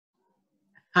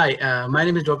Hi, my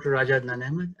name is Dr. Raja Adnan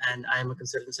Ahmed, and I'm a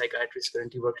consultant psychiatrist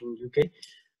currently working in UK.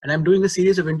 And I'm doing a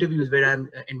series of interviews where I'm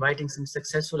inviting some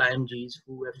successful IMGs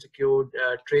who have secured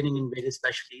training in various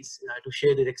specialties to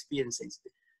share their experiences.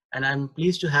 And I'm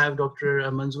pleased to have Dr.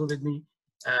 Manzoor with me.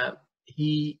 Uh,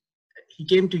 he he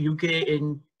came to UK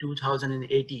in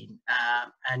 2018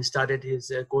 and started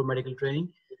his core medical training.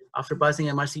 After passing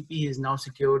MRCP, he has now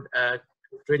secured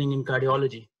training in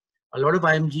cardiology. A lot of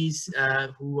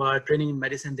IMGs who are training in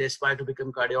medicine, they aspire to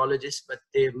become cardiologists, but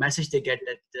the message they get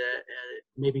that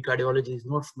maybe cardiology is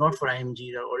not for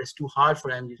IMGs, or it's too hard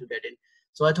for IMGs to get in.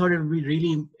 So I thought it would be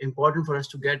really important for us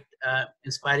to get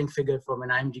inspiring figure from an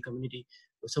IMG community,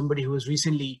 or somebody who has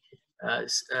recently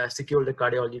secured the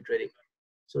cardiology training.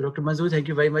 So Dr. Manzoor, thank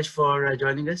you very much for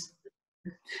joining us.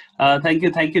 Thank you,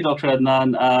 Dr.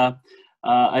 Adnan.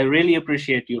 I really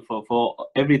appreciate you for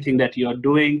everything that you're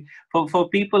doing. For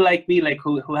people like me, like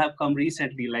who have come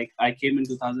recently, like I came in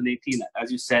 2018, as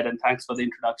you said, and thanks for the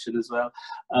introduction as well.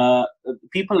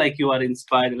 People like you are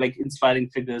inspiring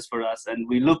figures for us, and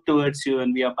we look towards you,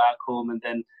 and we are back home, and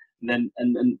then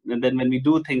when we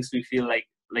do things, we feel like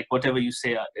whatever you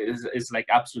say is like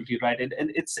absolutely right, and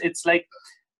it's like.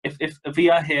 If we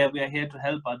are here to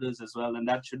help others as well, and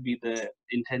that should be the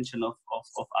intention of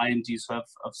IMGs who have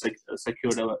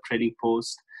secured a training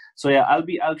post. So yeah,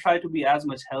 I'll try to be as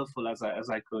much helpful as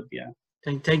I could. Yeah.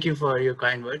 Thank you for your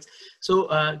kind words. So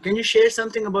can you share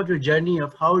something about your journey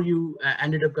of how you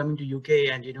ended up coming to UK,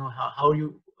 and how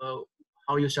you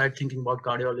started thinking about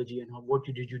cardiology, and what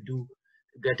did you do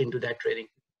to get into that training?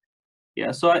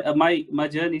 Yeah, so my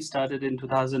journey started in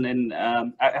 2000, and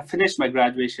I finished my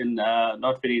graduation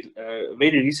not very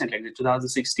recently, like in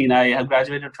 2016. I have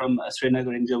graduated from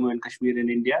Srinagar in Jammu and Kashmir in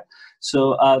India.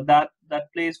 So that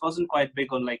place wasn't quite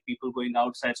big on like people going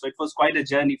outside. So it was quite a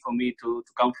journey for me to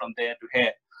come from there to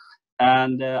here.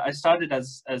 And I started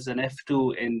as an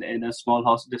F2 in a small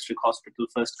district hospital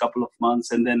first couple of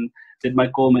months, and then did my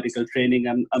core medical training.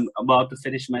 I'm about to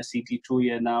finish my CT 2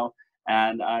 year now.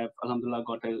 And I've alhamdulillah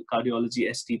got a cardiology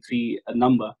ST3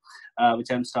 number,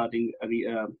 which I'm starting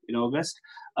in August.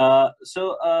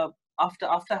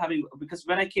 After having, because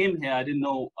when I came here, I didn't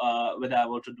know whether I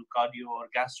wanted to do cardio or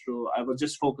gastro. I was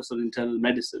just focused on internal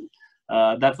medicine.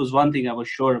 That was one thing I was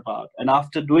sure about. And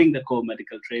after doing the core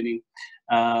medical training,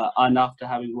 and after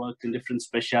having worked in different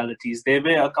specialities, there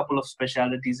were a couple of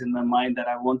specialities in my mind that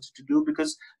I wanted to do,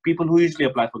 because people who usually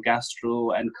apply for gastro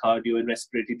and cardio and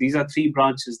respiratory, these are three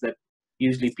branches that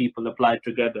usually people apply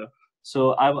together.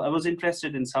 So I was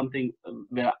interested in something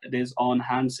where there's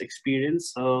on-hands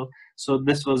experience. So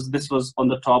this was on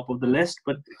the top of the list.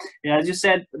 But yeah, as you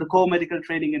said, the core medical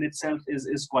training in itself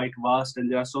is quite vast,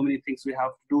 and there are so many things we have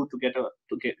to do to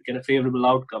get a favorable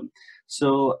outcome.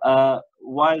 So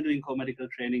while doing core medical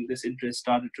training, this interest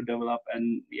started to develop,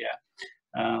 and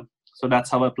yeah. So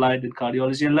that's how I applied in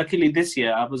cardiology. And luckily this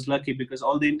year, I was lucky because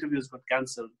all the interviews got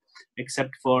cancelled,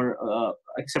 except for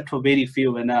very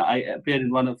few. And I appeared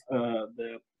in one of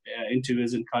the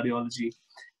interviews in cardiology,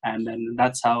 and then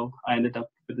that's how I ended up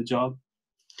with the job.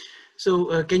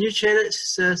 So can you share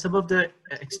some of the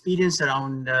experience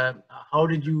around how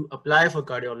did you apply for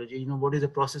cardiology? What is the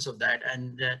process of that?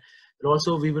 And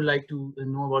also we would like to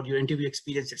know about your interview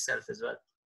experience itself as well.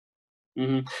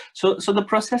 Mm-hmm. So the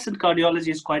process in cardiology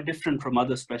is quite different from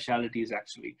other specialities,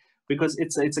 actually, because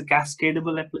it's a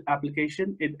cascadable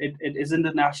application. It isn't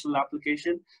a national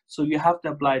application, so you have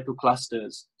to apply to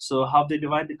clusters. So how they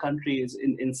divide the country is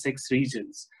in 6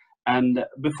 regions, and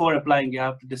before applying, you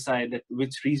have to decide that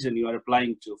which region you are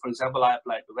applying to. For example, I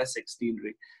applied to Wessex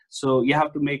Deanery, so you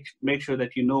have to make sure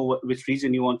that you know which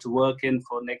region you want to work in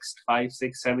for next 5,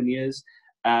 6, 7 years.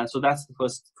 So that's the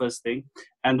first thing,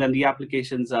 and then the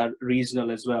applications are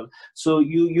regional as well. So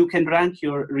you can rank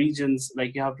your regions,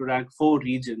 like you have to rank 4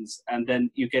 regions, and then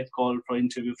you get called for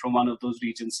interview from one of those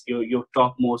regions, your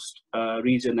topmost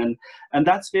region, and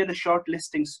that's where the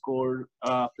shortlisting score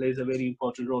plays a very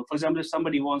important role. For example, if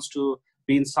somebody wants to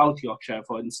be in South Yorkshire,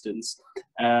 for instance,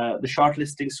 the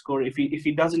shortlisting score, if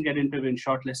he doesn't get interview in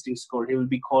shortlisting score, he will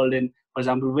be called in, for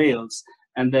example, Wales,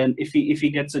 and then if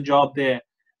he gets a job there,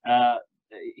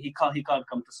 he can't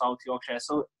come to South Yorkshire.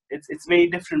 So it's very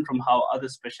different from how other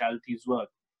specialties work.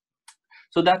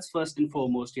 So that's first and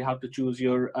foremost. You have to choose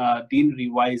your deanery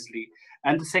wisely.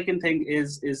 And the second thing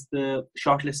is the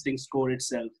shortlisting score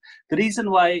itself. The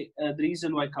reason why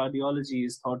cardiology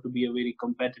is thought to be a very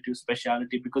competitive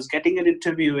specialty, because getting an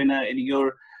interview in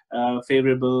your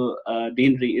favorable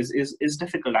deanery is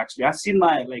difficult, actually. I've seen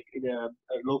my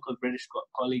local British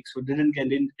colleagues who didn't get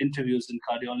interviews in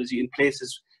cardiology in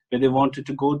places where they wanted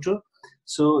to go to.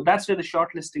 So that's where the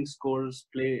shortlisting scores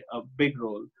play a big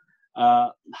role.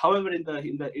 However, in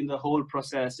the whole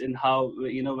process, in how,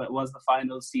 once the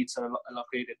final seats are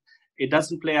allocated, it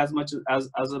doesn't play as much as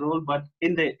a role, but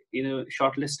in the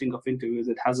shortlisting of interviews,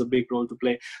 it has a big role to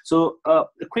play. So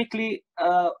quickly,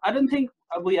 I don't think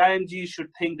we IMG should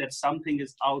think that something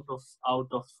is out of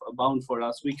bound for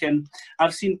us.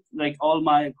 I've seen, like, all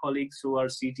my colleagues who are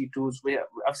CT2s.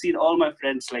 I've seen all my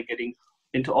friends, like, getting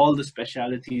into all the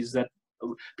specialities that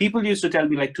people used to tell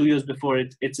me, like, 2 years before,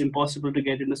 it's impossible to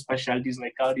get into specialties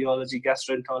like cardiology,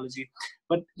 gastroenterology.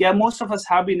 But yeah, most of us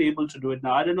have been able to do it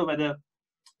now. I don't know whether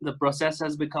the process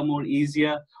has become more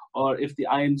easier, or if the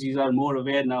IMGs are more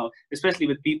aware now, especially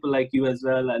with people like you as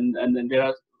well. And then there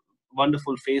are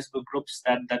wonderful Facebook groups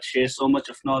that share so much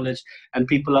of knowledge, and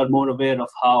people are more aware of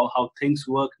how things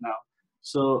work now.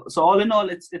 So all in all,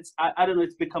 I don't know,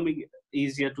 it's becoming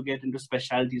easier to get into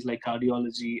specialties like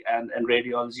cardiology and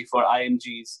radiology for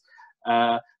IMGs.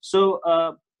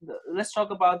 Let's talk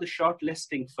about the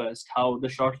shortlisting first. How the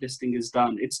shortlisting is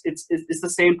done? It's the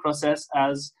same process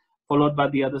as followed by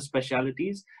the other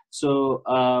specialities. So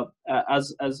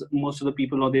as most of the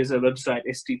people know, there's a website,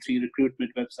 ST3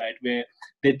 recruitment website, where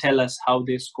they tell us how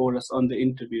they score us on the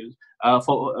interviews,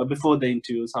 before the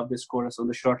interviews, how they score us on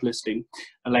the shortlisting.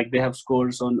 Like, they have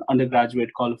scores on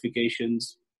undergraduate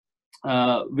qualifications,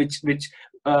 which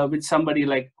somebody,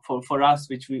 like, for us,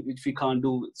 which we can't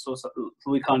do, so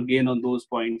we can't gain on those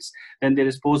points. Then there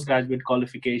is postgraduate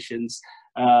qualifications,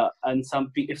 and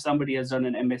if somebody has done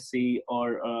an MSc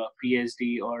or a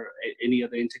PhD or any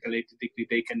other intercalated degree,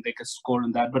 they can take a score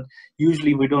on that. But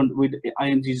usually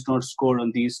IMGs don't score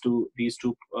on these two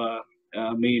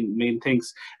main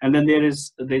things. And then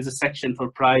there's a section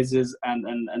for prizes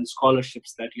and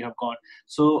scholarships that you have got.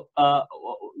 So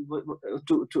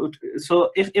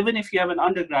even if you have an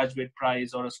undergraduate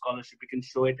prize or a scholarship, you can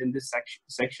show it in this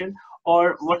section.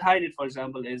 Or what I did, for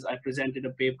example, is I presented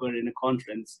a paper in a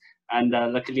conference, and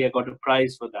luckily I got a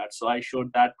prize for that. So I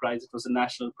showed that prize. It was a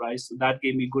national prize, so that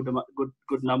gave me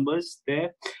good numbers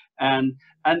there. And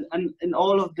in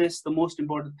all of this, the most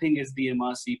important thing is the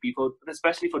MRCP,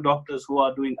 especially for doctors who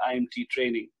are doing IMT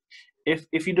training.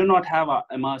 If you do not have a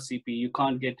MRCP, you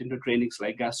can't get into trainings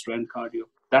like gastro and cardio.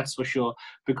 That's for sure,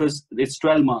 because it's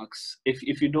 12 marks.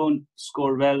 If you don't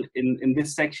score well in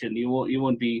this section, you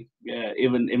won't be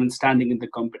even standing in the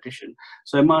competition.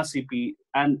 So MRCP,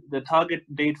 and the target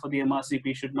date for the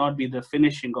MRCP should not be the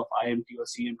finishing of IMT or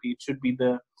CMT. It should be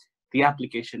the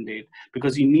application date,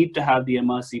 because you need to have the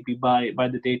MRCP by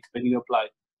the date when you apply.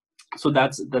 So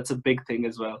that's a big thing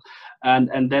as well.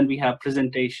 And then we have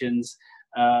presentations.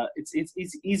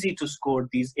 It's easy to score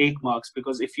these 8 marks,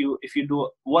 because if you do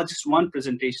just one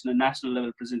presentation, a national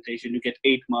level presentation, you get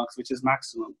 8 marks, which is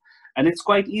maximum. And it's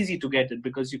quite easy to get it,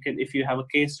 because you can, if you have a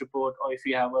case report, or if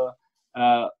you have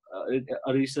a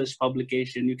research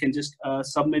publication, you can just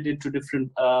submit it to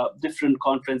different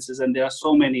conferences, and there are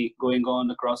so many going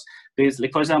on across. There's,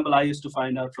 like, for example, I used to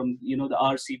find out from the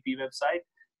RCP website,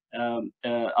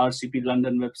 RCP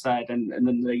London website, and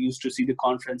then I used to see the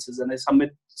conferences, and I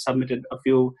submitted a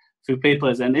few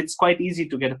papers, and it's quite easy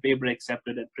to get a paper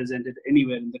accepted and presented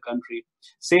anywhere in the country.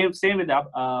 Same with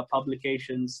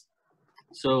publications.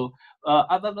 So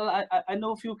I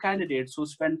know a few candidates who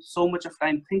spend so much of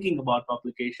time thinking about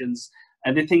publications,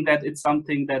 and they think that it's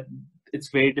something that it's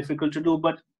very difficult to do.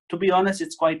 But to be honest,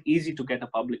 it's quite easy to get a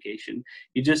publication.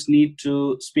 You just need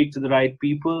to speak to the right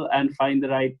people and find the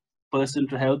right person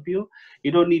to help you.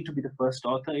 You don't need to be the first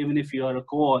author. Even if you are a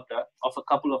co-author of a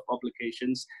couple of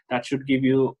publications, that should give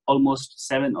you almost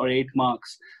 7 or 8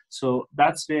 marks. So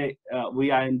that's where we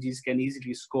IMGs can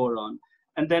easily score on.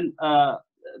 And then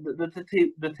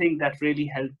the thing that really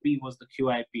helped me was the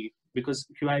QIP, because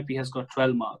QIP has got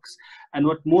 12 marks. And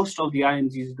what most of the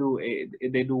IMGs do,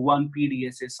 they do one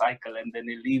PDSA cycle, and then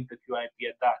they leave the QIP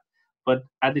at that. But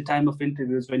at the time of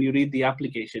interviews, when you read the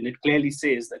application, it clearly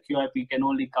says that QIP can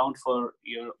only count for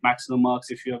your maximum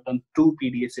marks if you have done 2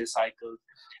 PDSA cycles,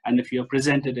 and if you have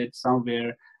presented it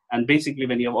somewhere, and basically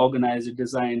when you have organized it,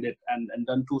 designed it, and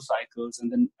done 2 cycles,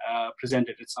 and then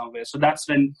presented it somewhere. So that's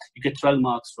when you get 12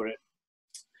 marks for it.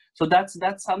 So that's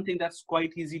something that's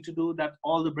quite easy to do, that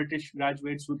all the British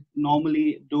graduates would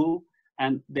normally do,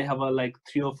 and they have like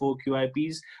 3 or 4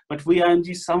 QIPs. But we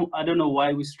IMG, I don't know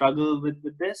why we struggle with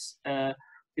this.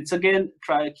 It's again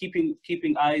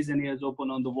keeping eyes and ears open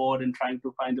on the ward, and trying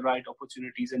to find the right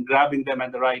opportunities and grabbing them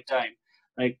at the right time.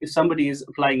 Like, if somebody is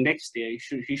applying next year,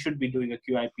 he should be doing a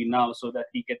QIP now, so that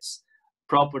he gets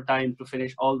proper time to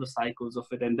finish all the cycles of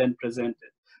it and then present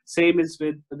it. Same is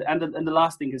with, and the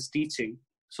last thing is teaching.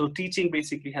 So teaching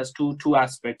basically has two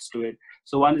aspects to it.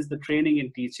 So one is the training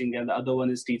in teaching, and the other one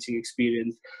is teaching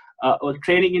experience. Or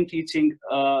training in teaching,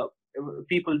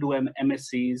 people do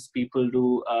MSCs, people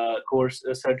do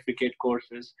certificate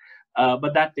courses,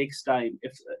 but that takes time.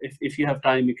 If you have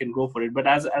time, you can go for it. But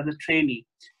as a trainee,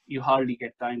 you hardly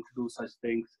get time to do such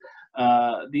things.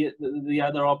 The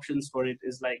other options for it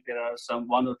is like there are some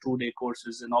 1 or 2 day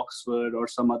courses in Oxford or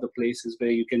some other places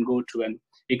where you can go to and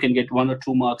you can get 1 or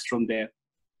 2 marks from there.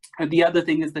 And the other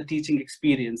thing is the teaching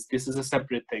experience. This is a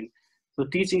separate thing. So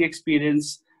teaching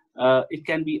experience, it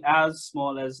can be as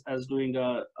small as doing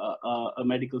a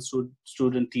medical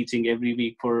student teaching every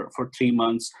week for 3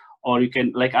 months, or you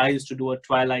can, like I used to do a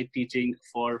twilight teaching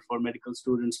for medical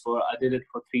students. I did it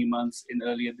for 3 months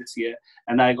earlier this year,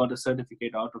 and I got a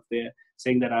certificate out of there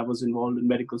saying that I was involved in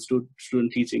medical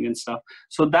student teaching and stuff.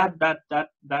 So that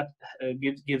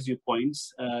gives you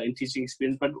points in teaching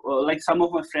experience. But like some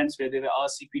of my friends, where they were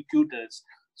RCP tutors,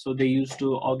 so they used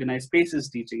to organize PACES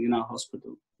teaching in our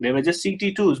hospital. They were just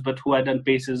CT2s, but who had done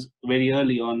PACES very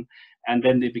early on, and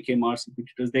then they became RCP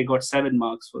tutors. They got 7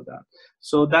 marks for that.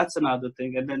 So that's another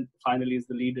thing. And then finally is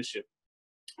the leadership.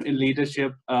 In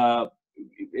leadership,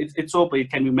 it's open. It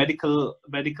can be medical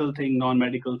thing,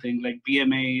 non-medical thing, like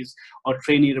BMAs or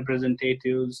trainee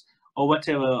representatives or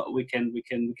whatever we can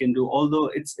do. Although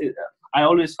I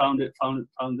always found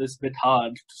this a bit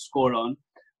hard to score on.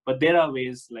 But there are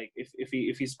ways, like if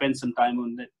we spend some time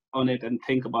on it and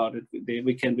think about it,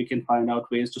 we can find out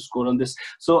ways to score on this.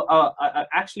 So I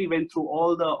actually went through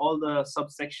all the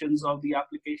subsections of the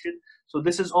application. So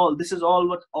this is all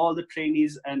what all the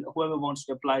trainees and whoever wants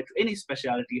to apply to any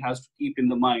specialty has to keep in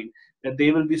the mind, that they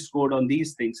will be scored on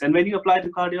these things. And when you apply to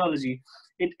cardiology,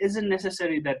 it isn't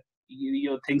necessary that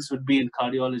your things would be in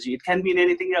cardiology. It can be in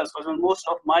anything else. Because most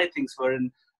of my things were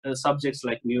in subjects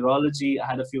like neurology. I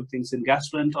had a few things in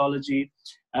gastroenterology.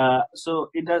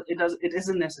 So it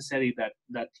isn't necessary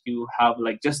that you have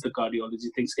like just the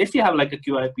cardiology things. If you have like a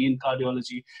QIP in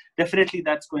cardiology, definitely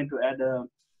that's going to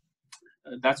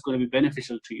be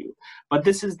beneficial to you. But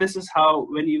this is how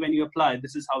when you apply,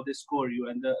 this is how they score you,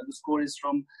 and the score is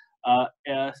from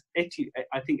 80,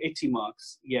 I think 80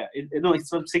 marks. Yeah, it's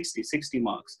from 60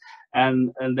 marks,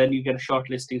 and then you get a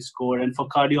shortlisting score. And for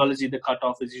cardiology, the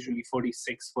cutoff is usually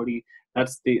 46, 40.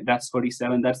 That's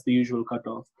 47. That's the usual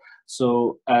cutoff.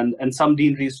 So and some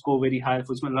deaneries score very high.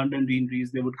 For example, London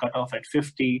deaneries, they would cut off at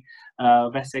 50.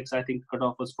 Wessex, I think,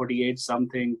 cutoff was 48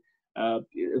 something.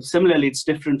 Similarly, it's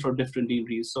different for different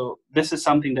deaneries. So this is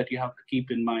something that you have to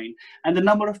keep in mind. And the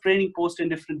number of training posts in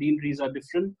different deaneries are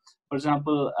different. For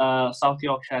example, South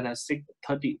Yorkshire has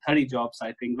 30 jobs,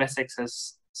 I think. Wessex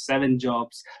has 7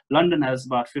 jobs. London has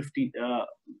about 50,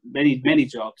 many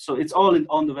jobs. So it's all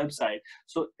on the website.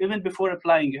 So even before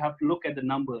applying, you have to look at the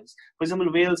numbers. For example,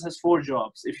 Wales has 4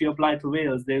 jobs. If you apply to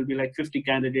Wales, there will be like 50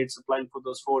 candidates applying for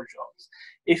those 4 jobs.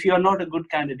 If you are not a good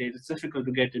candidate, it's difficult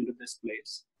to get into this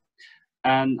place.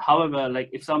 And however, like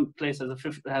if some place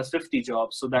has 50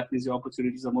 jobs, so that means the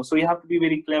opportunities are more. So you have to be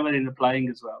very clever in applying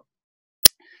as well.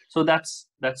 So that's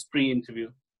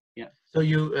pre-interview. Yeah. So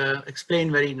you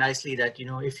explained very nicely that,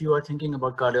 if you are thinking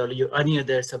about cardiology or any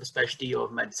other subspecialty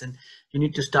of medicine, you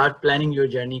need to start planning your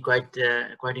journey quite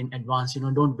in advance.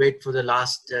 Don't wait for the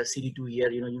last CD2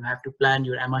 year. You have to plan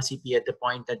your MRCP at the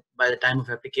point that by the time of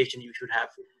application, you should have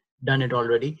done it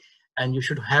already. And you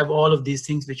should have all of these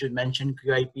things which you mentioned: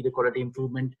 QIP, the quality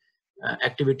improvement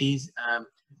activities,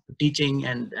 teaching,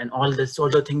 and all the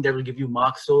sort of thing that will give you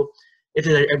marks. So it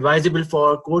is advisable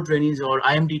for core trainees or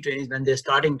IMD trainees when they're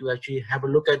starting to actually have a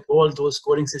look at all those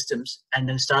scoring systems and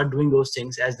then start doing those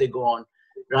things as they go on,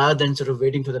 rather than sort of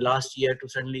waiting for the last year to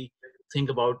suddenly think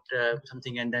about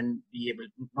something and then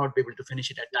not be able to finish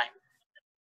it at time.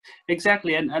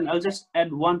 Exactly. And I'll just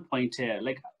add one point here.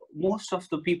 Like, most of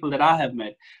the people that I have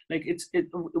met, like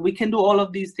we can do all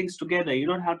of these things together. You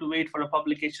don't have to wait for a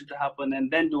publication to happen and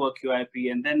then do a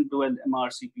QIP and then do an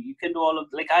MRCP. You can do all of,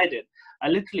 like I did. I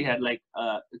literally had like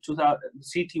 2000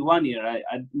 CT 1 year.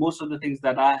 Most of the things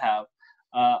that I have,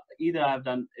 either I've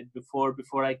done it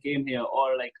before I came here,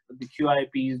 or like the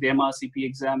QIPs, the MRCP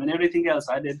exam, and everything else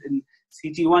I did in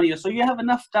CT 1 year. So you have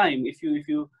enough time if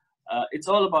you it's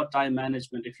all about time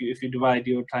management. If you divide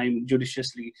your time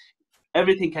judiciously,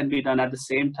 everything can be done at the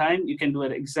same time. You can do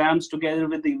exams together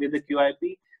with the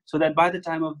QIP, so that by the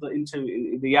time of the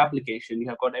interview, the application, you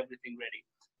have got everything ready.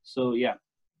 So yeah.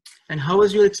 And how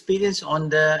was your experience on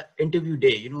the interview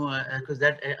day? Because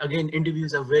that again,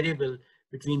 interviews are variable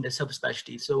between the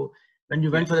subspecialties. So when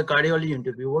you went for the cardiology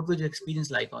interview, what was your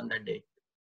experience like on that day?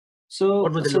 So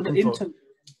what were they looking for?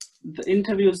 The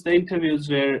interviews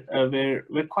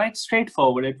were quite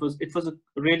straightforward. It was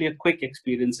really a quick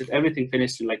experience. Everything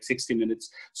finished in like 60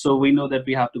 minutes. So we know that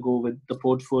we have to go with the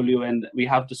portfolio, and we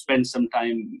have to spend some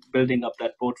time building up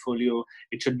that portfolio.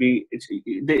 It should be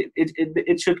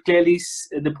it should clearly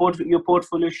your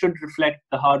portfolio should reflect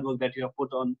the hard work that you have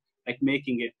put on, like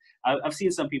making it. I've seen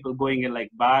some people going in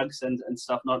like bags and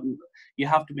stuff. Not, you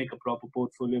have to make a proper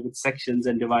portfolio with sections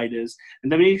and dividers.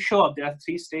 And then when you show up, there are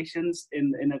 3 stations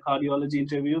in a cardiology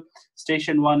interview.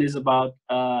 Station 1 is about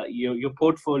your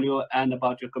portfolio and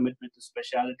about your commitment to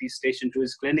specialty. Station 2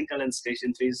 is clinical, and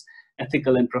Station 3 is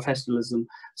ethical and professionalism.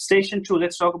 Station 2,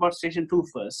 let's talk about Station 2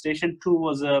 first. Station 2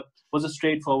 was a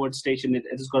straightforward station. It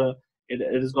has got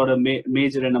a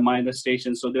major and a minor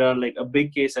station. So there are like a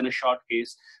big case and a short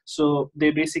case. So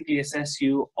they basically assess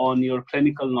you on your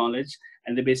clinical knowledge,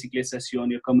 and they basically assess you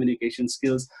on your communication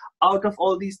skills. Out of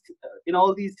all these, in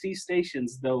all these 3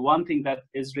 stations, the one thing that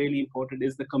is really important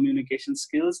is the communication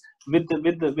skills with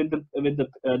the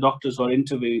doctors who are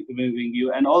interviewing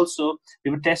you. And also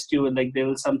they will test you, and like they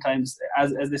will sometimes,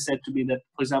 as they said to me, that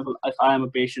for example, if I am a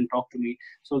patient, talk to me.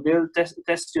 So they'll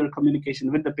test your communication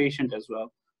with the patient as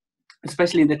well,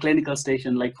 especially in the clinical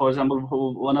station. Like for example,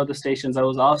 one of the stations I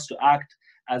was asked to act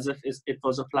as if it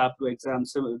was a flap 2 exam.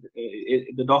 So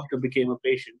the doctor became a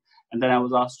patient, and then I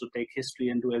was asked to take history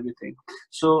and do everything.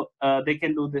 So they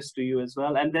can do this to you as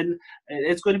well. And then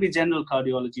it's going to be general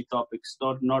cardiology topics,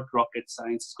 not rocket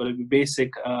science. It's going to be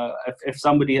basic. If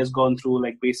somebody has gone through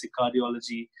like basic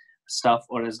cardiology stuff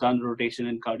or has done rotation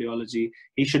in cardiology,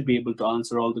 he should be able to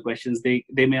answer all the questions. They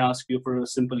may ask you for a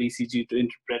simple ECG to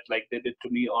interpret, like they did to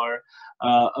me, or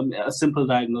a simple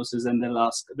diagnosis, and they'll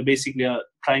ask. They basically are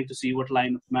trying to see what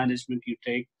line of management you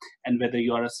take and whether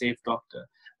you are a safe doctor.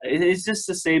 It's just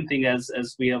the same thing as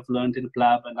we have learned in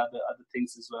PLAB and other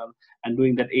things as well, and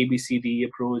doing that ABCD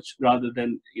approach rather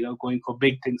than going for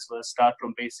big things first. Start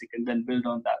from basic and then build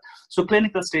on that. So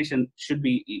clinical station should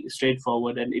be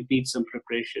straightforward, and it needs some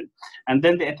preparation. And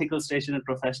then the ethical station and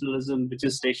professionalism, which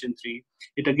is Station 3,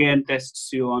 it again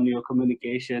tests you on your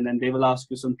communication, and they will ask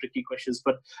you some tricky questions.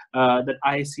 But that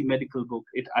IC medical book,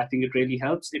 I think it really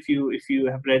helps if you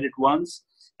have read it once.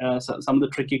 Some of the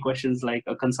tricky questions, like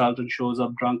a consultant shows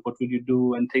up drunk, what would you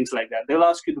do, and things like that. They'll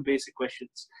ask you the basic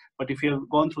questions. But if you've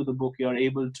gone through the book, you're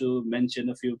able to mention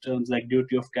a few terms like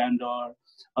duty of candor,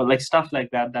 or like stuff like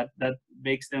that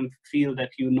makes them feel that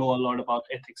you know a lot about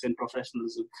ethics and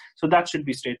professionalism. So that should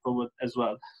be straightforward as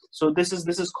well. So this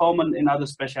is common in other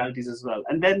specialties as well.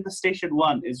 And then the Station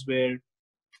 1 is where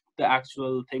the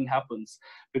actual thing happens,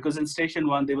 because in Station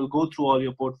 1 they will go through all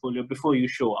your portfolio before you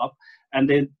show up, and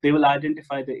they will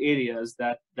identify the areas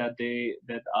that they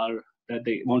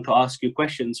want to ask you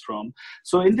questions from.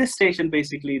 So in this station,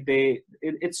 basically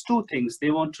it's 2 things. They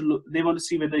want to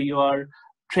see whether you are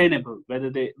trainable,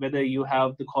 whether you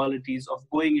have the qualities of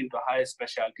going into higher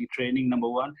specialty training, number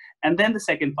 1. And then the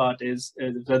second part is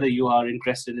whether you are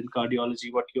interested in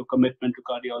cardiology, what your commitment to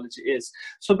cardiology is.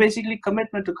 So basically,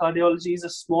 commitment to cardiology is a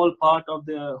small part of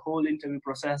the whole interview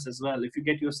process as well. If you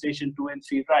get your Station 2 and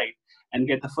 3 right, and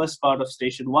get the first part of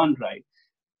Station 1 right,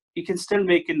 you can still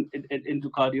make it into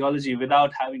cardiology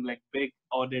without having like big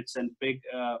audits and big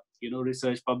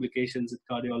research publications in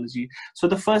cardiology. So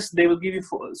the first, they will give you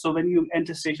so when you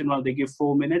enter Station 1, they give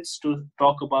 4 minutes to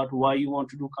talk about why you want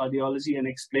to do cardiology and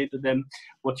explain to them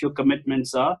what your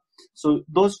commitments are. So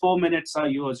those 4 minutes are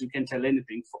yours. You can tell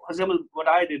anything. For example, what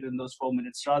I did in those 4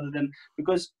 minutes, rather than,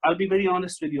 because I'll be very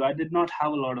honest with you, I did not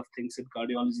have a lot of things in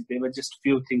cardiology. They were just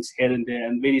few things here and there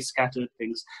and very scattered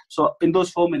things. So in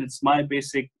those 4 minutes, my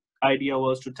basic idea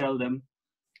was to tell them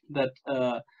that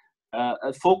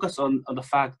focus on the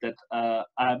fact that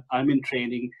I'm in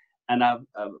training, and I've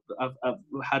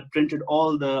had printed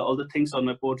all the things on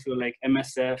my portfolio, like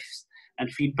MSFs and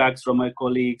feedbacks from my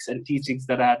colleagues and teachings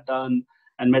that I had done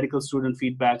and medical student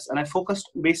feedbacks. And I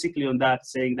focused basically on that,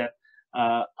 saying that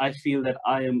I feel that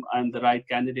I'm the right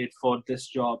candidate for this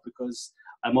job because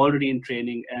I'm already in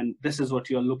training, and this is what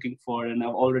you're looking for, and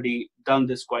I've already done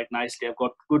this quite nicely. I've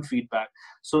got good feedback.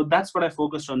 So that's what I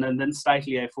focused on. And then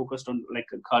slightly I focused on like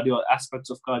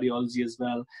aspects of cardiology as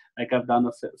well. Like I've done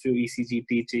a few ECG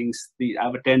teachings.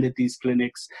 I've attended these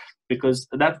clinics, because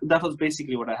that was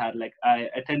basically what I had. Like I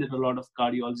attended a lot of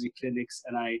cardiology clinics,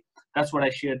 and that's what I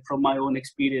shared from my own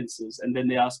experiences. And then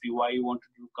they asked me why you want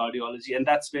to do cardiology, and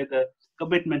that's where the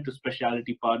commitment to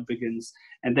specialty part begins.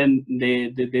 And then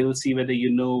they will see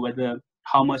whether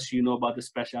how much you know about the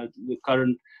specialty, the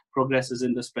current progresses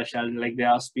in the specialty. Like they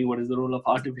asked me, what is the role of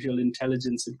artificial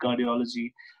intelligence in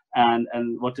cardiology? and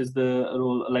what is the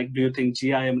role, like, do you think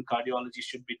GIM and cardiology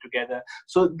should be together?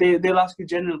 So they'll ask you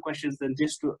general questions then,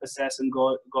 just to assess and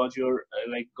gauge your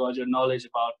gauge your knowledge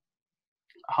about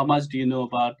how much do you know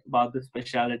about the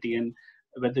specialty, and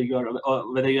whether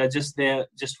you're just there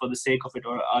just for the sake of it,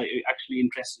 or are you actually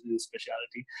interested in the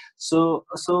specialty. So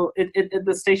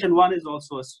the station one is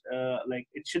also like,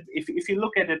 it should, if you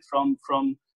look at it from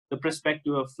the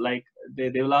perspective of, like, they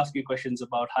will ask you questions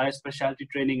about higher specialty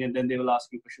training, and then they will ask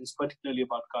you questions particularly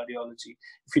about cardiology.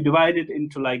 If you divide it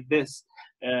into like this,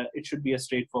 it should be a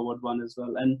straightforward one as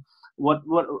well. And what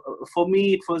for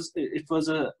me, it was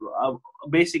a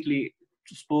basically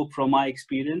spoke from my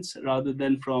experience rather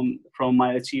than from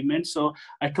my achievements. So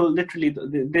I told, literally,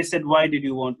 they said, how did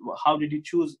you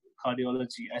choose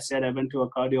cardiology? I said, I went to a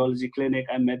cardiology clinic,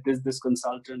 I met this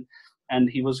consultant, and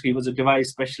he was a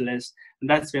device specialist, and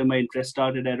that's where my interest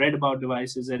started. I read about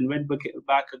devices and went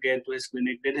back again to his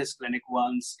clinic, did his clinic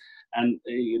once, and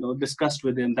discussed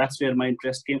with him. That's where my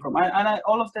interest came from.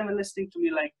 All of them were listening to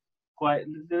me, like, quite,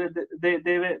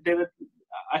 they were,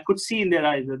 I could see in their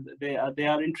eyes that they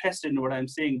are interested in what I'm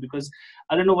saying, because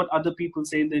I don't know what other people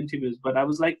say in the interviews, but I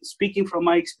was like speaking from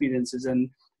my experiences. And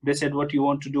they said, what do you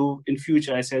want to do in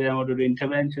future? I said, I want to do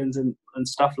interventions and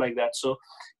stuff like that. So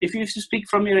if you speak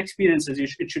from your experiences,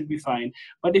 it should be fine.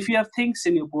 But if you have things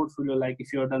in your portfolio, like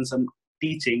if you have done some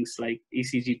teachings, like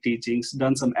ECG teachings,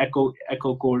 done some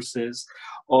echo courses,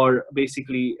 or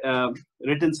basically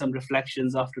written some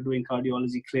reflections after doing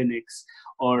cardiology clinics,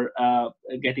 or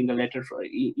getting a letter,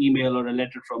 email or a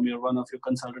letter from one of your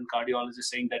consultant cardiologists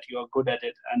saying that you are good at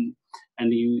it,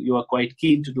 and you are quite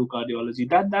keen to do cardiology,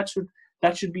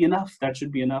 that should be enough. That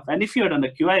should be enough. And if you are done a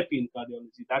QIP in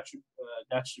cardiology,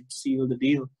 that should seal the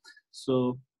deal.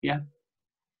 So yeah.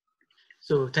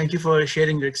 So thank you for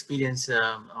sharing your experience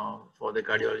for the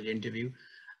cardiology interview.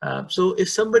 So if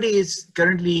somebody is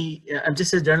currently,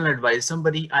 just as general advice,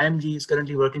 IMG is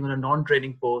currently working on a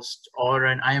non-training post or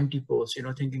an IMT post,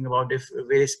 thinking about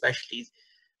various specialties,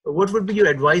 what would be your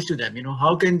advice to them?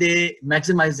 How can they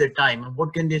maximize their time, and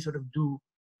what can they sort of do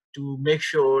to make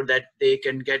sure that they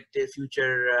can get their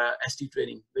future ST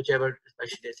training, whichever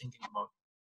specialty they're thinking about?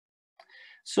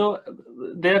 So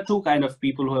there are two kind of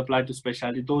people who apply to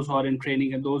specialty: those who are in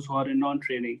training and those who are in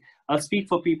non-training. I'll speak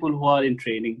for people who are in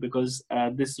training, because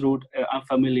this route, I'm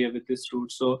familiar with this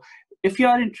route. So if you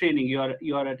are in training, you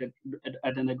are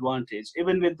at an advantage.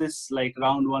 Even with this, like,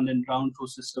 round 1 and round 2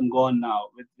 system gone now,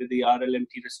 with the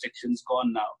RLMT restrictions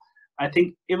gone now, I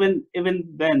think even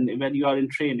then, when you are in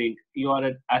training, you are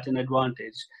at an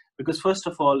advantage. Because first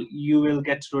of all, you will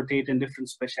get to rotate in different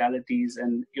specialities,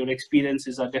 and your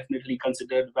experiences are definitely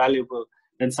considered valuable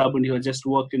than somebody who has just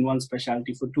worked in one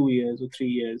specialty for 2 years or 3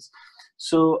 years.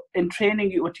 So in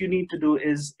training, what you need to do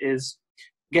is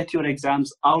get your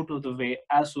exams out of the way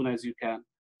as soon as you can.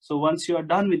 So once you are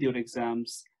done with your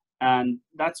exams, and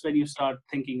that's when you start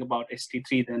thinking about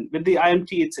ST3. Then with the IMT,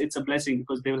 it's a blessing,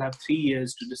 because they will have 3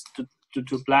 years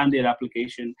to plan their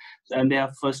application, and they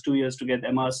have first 2 years to get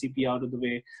MRCP out of the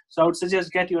way. So I would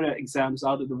suggest get your exams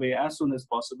out of the way as soon as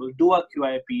possible. Do a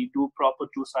QIP, do proper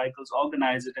 2 cycles,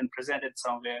 organize it and present it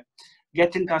somewhere.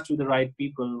 Get in touch with the right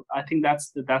people. I think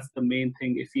that's the main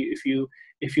thing.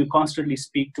 If you constantly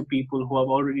speak to people who have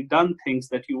already done things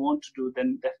that you want to do,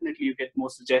 then definitely you get more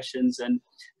suggestions and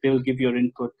they will give your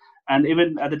input. And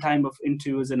even at the time of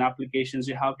interviews and applications,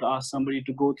 you have to ask somebody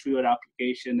to go through your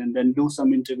application and then do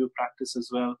some interview practice as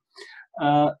well.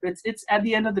 It's at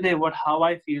the end of the day, how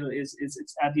I feel is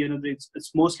it's at the end of the day,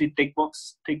 it's mostly tick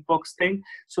box thing.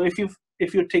 So if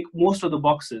you tick most of the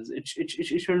boxes,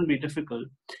 it shouldn't be difficult.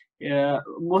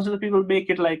 Most of the people make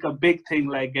it like a big thing,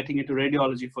 like getting into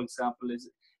radiology, for example.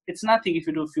 It's nothing if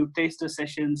you do a few taster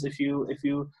sessions, if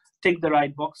you tick the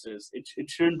right boxes, it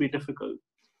shouldn't be difficult.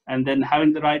 And then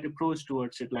having the right approach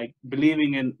towards it, like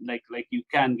believing in like you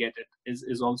can get it,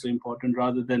 is also important,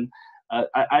 rather than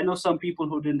I know some people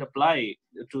who didn't apply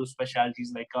to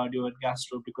specialties like cardio and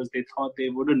gastro because they thought they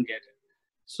wouldn't get it.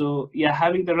 So yeah,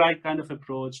 having the right kind of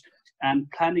approach and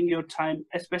planning your time,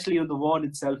 especially on the ward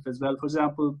itself as well. For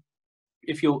example,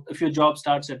 if your job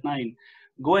starts at 9,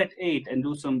 go at 8 and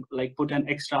do some, like, put an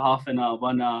extra half an hour,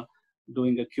 1 hour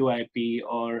doing a QIP,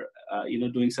 or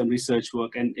doing some research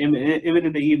work, and even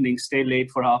in the evening, stay late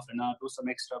for half an hour, do some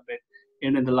extra bit.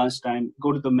 And in the lunchtime,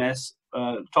 go to the mess,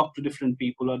 talk to different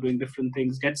people who are doing different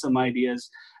things, get some ideas,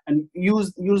 and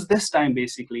use this time.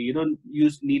 Basically, you don't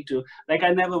need to, like, I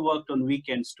never worked on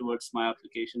weekends towards my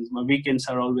applications. My weekends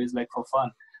are always like for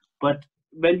fun. But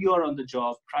when you are on the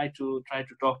job, try to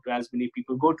talk to as many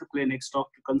people, go to clinics,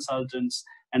 talk to consultants,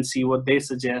 and see what they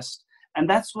suggest. And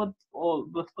that's what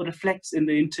reflects in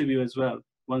the interview as well.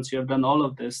 once you have done all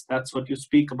of this, that's what you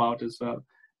speak about as well,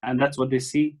 and that's what they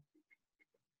see.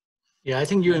 Yeah, I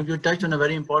think you touched on a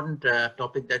very important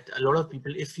topic, that a lot of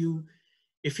people, if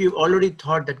you've already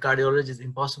thought that cardiology is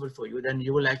impossible for you, then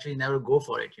you will actually never go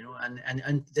for it, you know.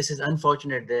 And this is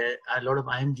unfortunate. There are a lot of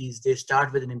IMGs, they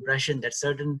start with an impression that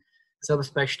certain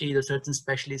subspecialties or certain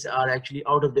specialties are actually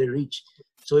out of their reach.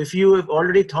 So if you've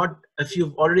already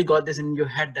got this in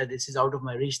your head that this is out of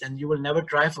my reach, then you will never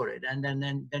try for it, and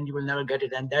then you will never get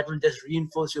it, and that will just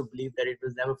reinforce your belief that it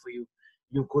was never for you.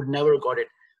 You could never got it.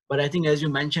 But I think, as you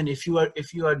mentioned, if you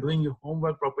are doing your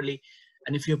homework properly,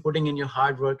 and if you're putting in your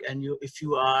hard work, and if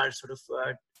you are sort of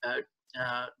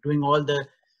doing all the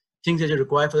things that you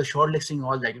require for the shortlisting,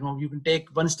 all that, you know, you can take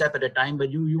one step at a time,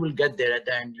 but you will get there at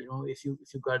the end, you know, if you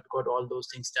got all those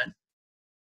things done.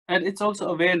 And it's also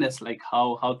awareness, like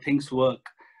how things work.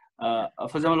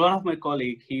 For example, one of my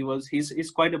colleagues,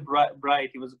 he's quite a bright.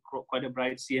 He was quite a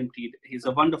bright CMT. He's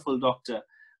a wonderful doctor,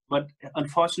 but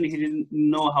unfortunately, he didn't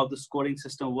know how the scoring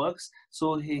system works.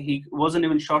 So he wasn't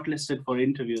even shortlisted for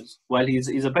interviews. While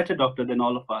he's a better doctor than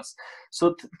all of us.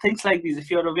 So things like these,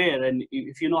 if you're aware and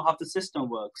if you know how the system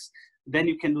works, then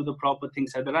you can do the proper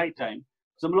things at the right time.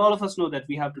 So all of us know that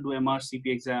we have to do MRCP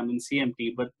exam in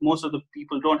CMT, but most of the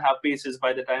people don't have paces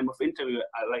by the time of interview,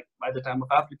 like by the time of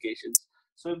applications.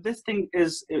 So if this thing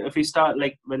is, if we start,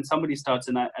 like when somebody starts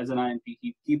as an IMP,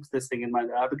 he keeps this thing in mind.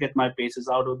 I have to get my paces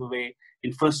out of the way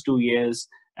in first 2 years,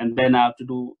 and then I have to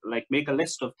do, like, make a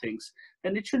list of things.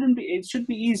 And it should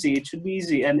be easy. It should be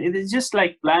easy. And it is just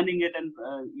like planning it and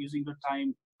using the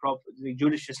time properly,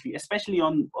 judiciously, especially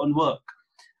on work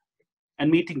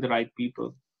and meeting the right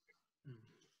people.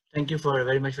 Thank you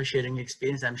very much for sharing your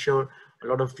experience. I'm sure a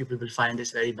lot of people will find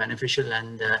this very beneficial,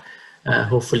 and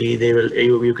hopefully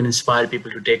you can inspire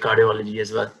people to take cardiology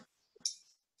as well.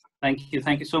 Thank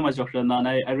you so much, Dr. Adnan.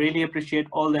 I really appreciate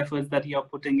all the efforts that you're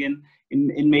putting in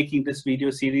making this video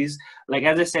series. Like,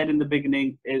 as I said in the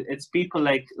beginning, it's people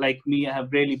like me. I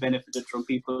have really benefited from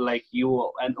people like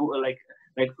you, and like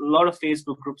a lot of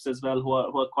Facebook groups as well, who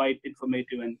are quite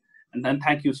informative, and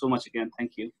thank you so much again.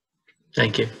 Thank you.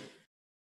 Thank you.